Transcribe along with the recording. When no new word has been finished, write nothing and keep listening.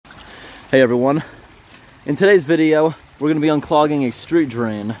Hey everyone, in today's video we're going to be unclogging a street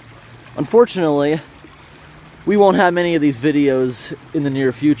drain. Unfortunately, we won't have many of these videos in the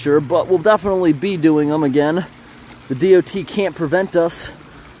near future, but we'll definitely be doing them again. The DOT can't prevent us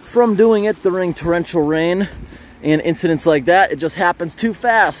from doing it during torrential rain and incidents like that. It just happens too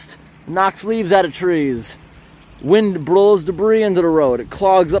fast. Knocks leaves out of trees. Wind blows debris into the road. It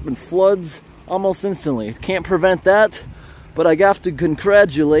clogs up and floods almost instantly. Can't prevent that, but I have to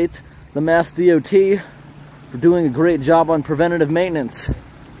congratulate the Mass DOT for doing a great job on preventative maintenance. It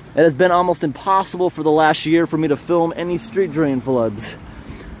has been almost impossible for the last year for me to film any street drain floods.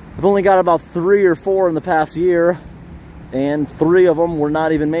 I've only got about 3 or 4 in the past year, and 3 of them were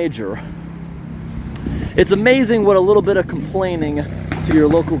not even major. It's amazing what a little bit of complaining to your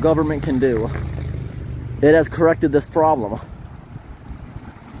local government can do. It has corrected this problem.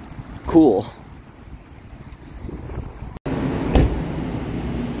 Cool.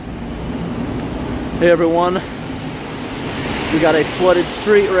 Hey everyone, we got a flooded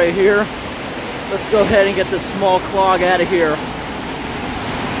street right here. Let's go ahead and get this small clog out of here.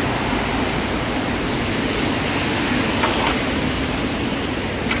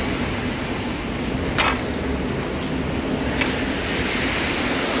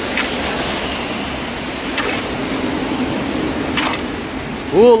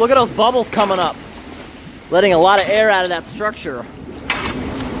 Ooh, look at those bubbles coming up. Letting a lot of air out of that structure.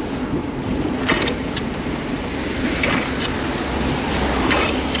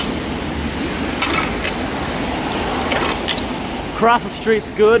 Across the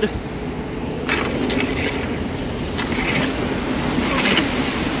street's good.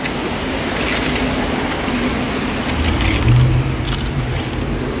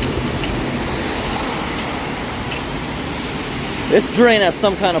 This drain has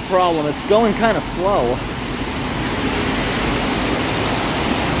some kind of problem. It's going kind of slow.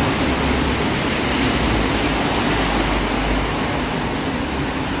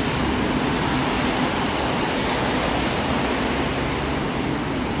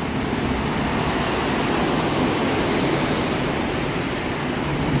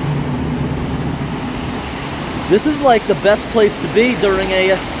 This is like the best place to be during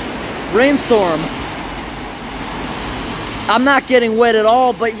a rainstorm. I'm not getting wet at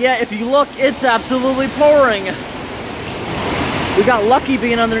all, but yeah, if you look, it's absolutely pouring. We got lucky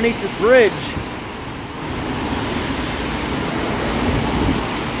being underneath this bridge.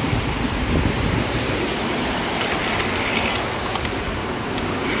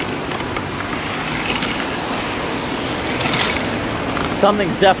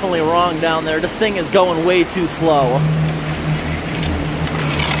 Something's definitely wrong down there. This thing is going way too slow.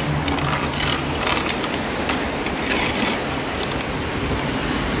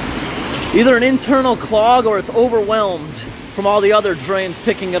 Either an internal clog or it's overwhelmed from all the other drains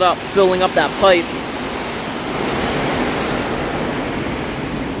picking it up, filling up that pipe.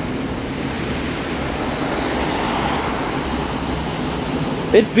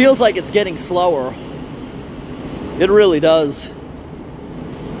 It feels like it's getting slower. It really does.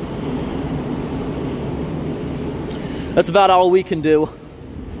 That's about all we can do.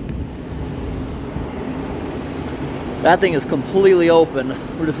 That thing is completely open.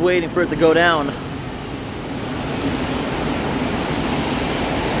 We're just waiting for it to go down.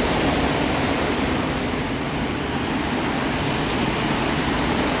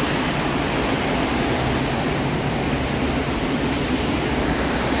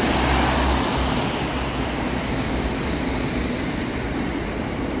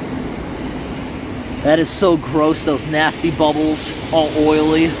 That is so gross, those nasty bubbles, all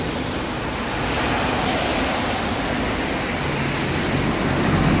oily.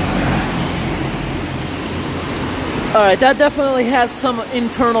 Alright, that definitely has some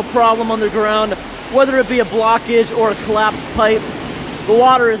internal problem underground, whether it be a blockage or a collapsed pipe. The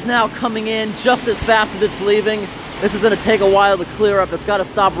water is now coming in just as fast as it's leaving. This is going to take a while to clear up. It's got to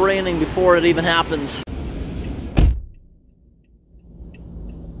stop raining before it even happens.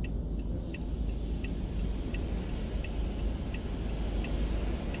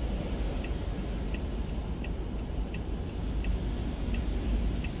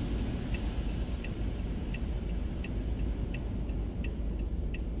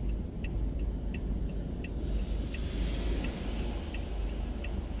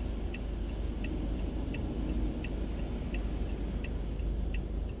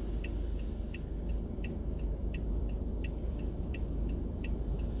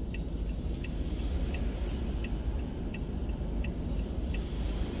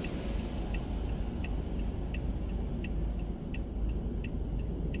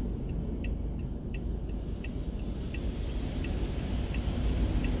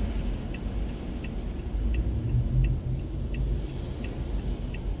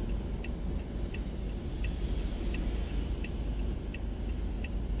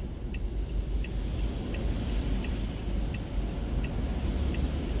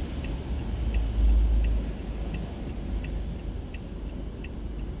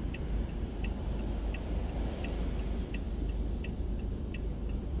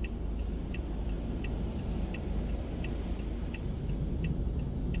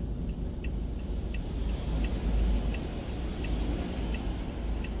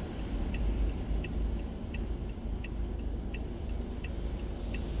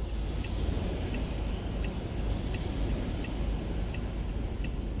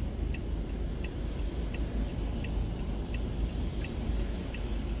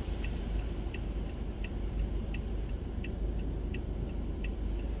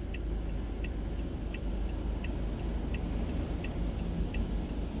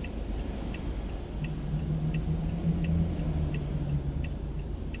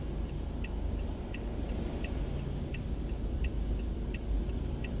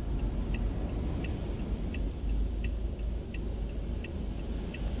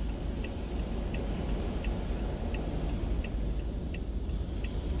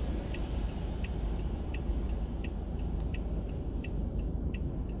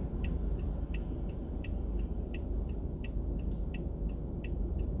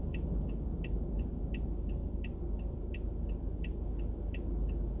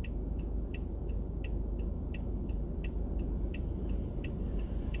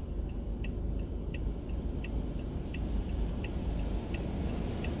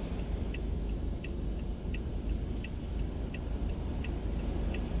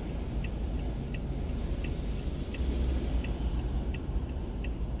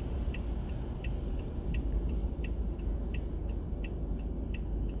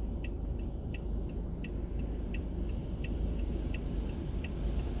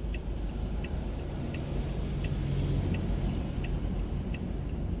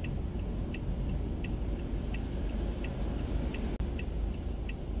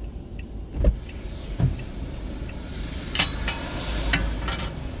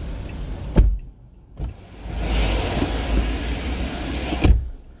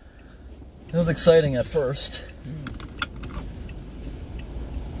 exciting at first.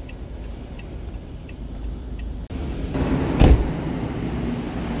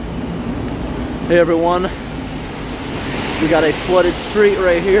 Hey everyone, we got a flooded street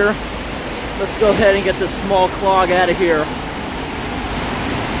right here. Let's go ahead and get this small clog out of here.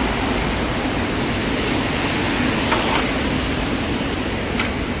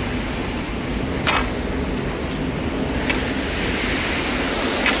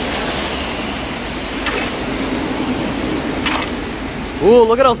 Ooh,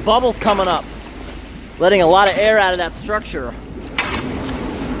 look at those bubbles coming up. Letting a lot of air out of that structure.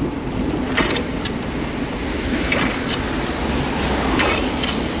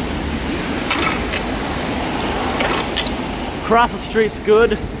 Across the street's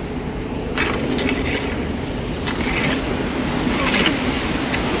good.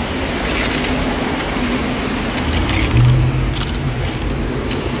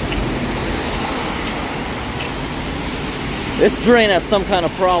 This drain has some kind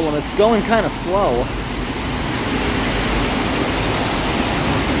of problem. It's going kind of slow.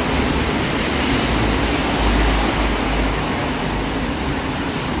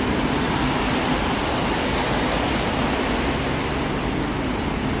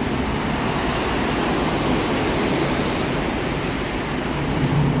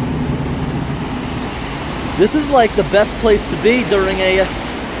 This is like the best place to be during a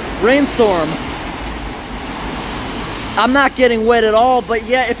rainstorm. I'm not getting wet at all, but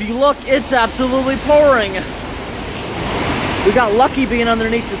yeah, if you look, it's absolutely pouring. We got lucky being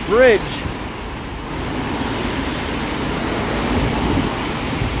underneath this bridge.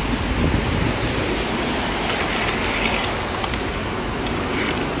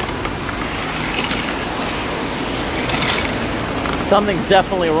 Something's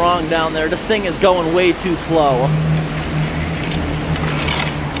definitely wrong down there. This thing is going way too slow.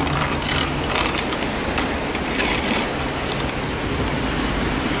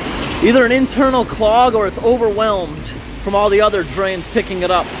 Either an internal clog or it's overwhelmed from all the other drains picking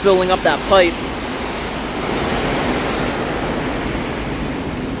it up, filling up that pipe.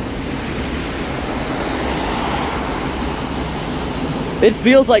 It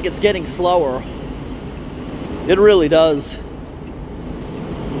feels like it's getting slower. It really does.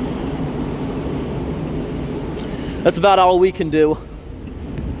 That's about all we can do.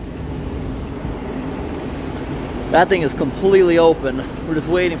 That thing is completely open. We're just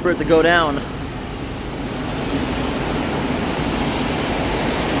waiting for it to go down.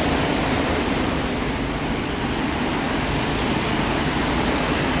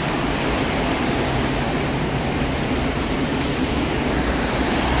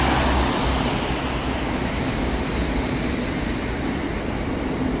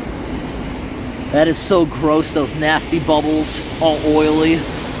 That is so gross, those nasty bubbles, all oily.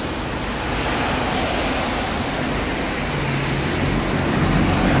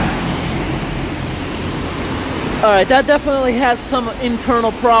 Alright, that definitely has some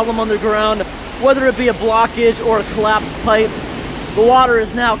internal problem underground, whether it be a blockage or a collapsed pipe. The water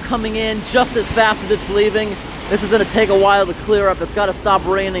is now coming in just as fast as it's leaving. This is going to take a while to clear up. It's got to stop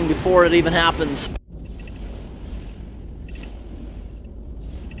raining before it even happens.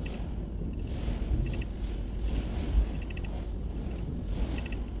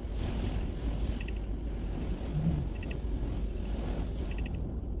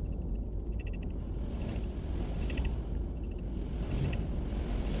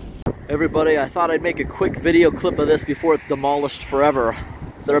 Everybody, I thought I'd make a quick video clip of this before it's demolished forever.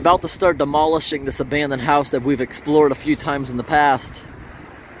 They're about to start demolishing this abandoned house that we've explored a few times in the past.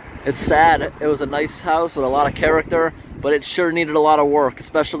 It's sad. It was a nice house with a lot of character, but it sure needed a lot of work,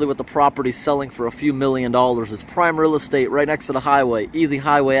 especially with the property selling for a few $1 million. It's prime real estate right next to the highway, easy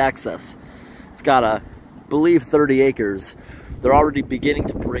highway access. It's got, I believe, 30 acres. They're already beginning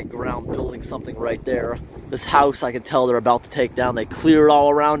to break ground building something right there. This house, I can tell they're about to take down. They cleared all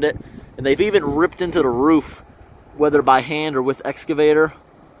around it. And they've even ripped into the roof, whether by hand or with excavator.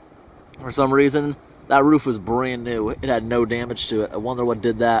 For some reason, that roof was brand new. It had no damage to it. I wonder what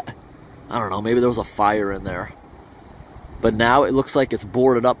did that. I don't know, maybe there was a fire in there. But now it looks like it's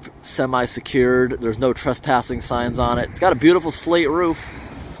boarded up, semi-secured. There's no trespassing signs on it. It's got a beautiful slate roof.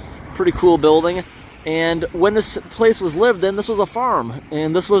 Pretty cool building. And when this place was lived in, this was a farm.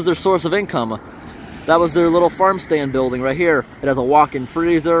 And this was their source of income. That was their little farm stand building right here. It has a walk-in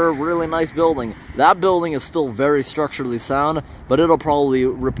freezer, really nice building. That building is still very structurally sound, but it'll probably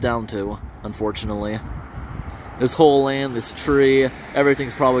rip down too, unfortunately. This whole land, this tree,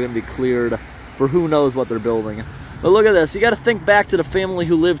 everything's probably gonna be cleared for who knows what they're building. But look at this, you gotta think back to the family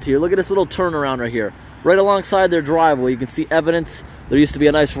who lived here. Look at this little turnaround right here. right alongside their driveway. You can see evidence. There used to be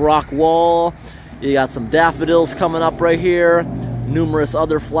a nice rock wall. You got some daffodils coming up right here. Numerous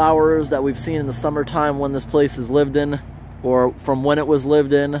other flowers that we've seen in the summertime when this place is lived in, or from when it was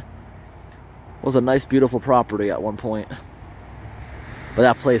lived in. It was a nice, beautiful property at one point. But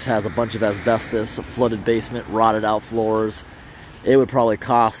that place has a bunch of asbestos, a flooded basement, rotted out floors. It would probably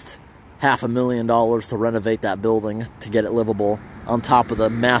cost $500,000 to renovate that building to get it livable, on top of the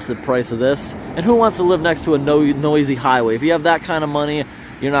massive price of this. And who wants to live next to a noisy highway? If you have that kind of money,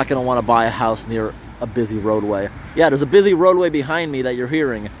 you're not going to want to buy a house near a busy roadway. Yeah, there's a busy roadway behind me that you're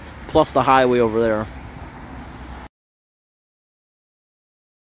hearing, plus the highway over there.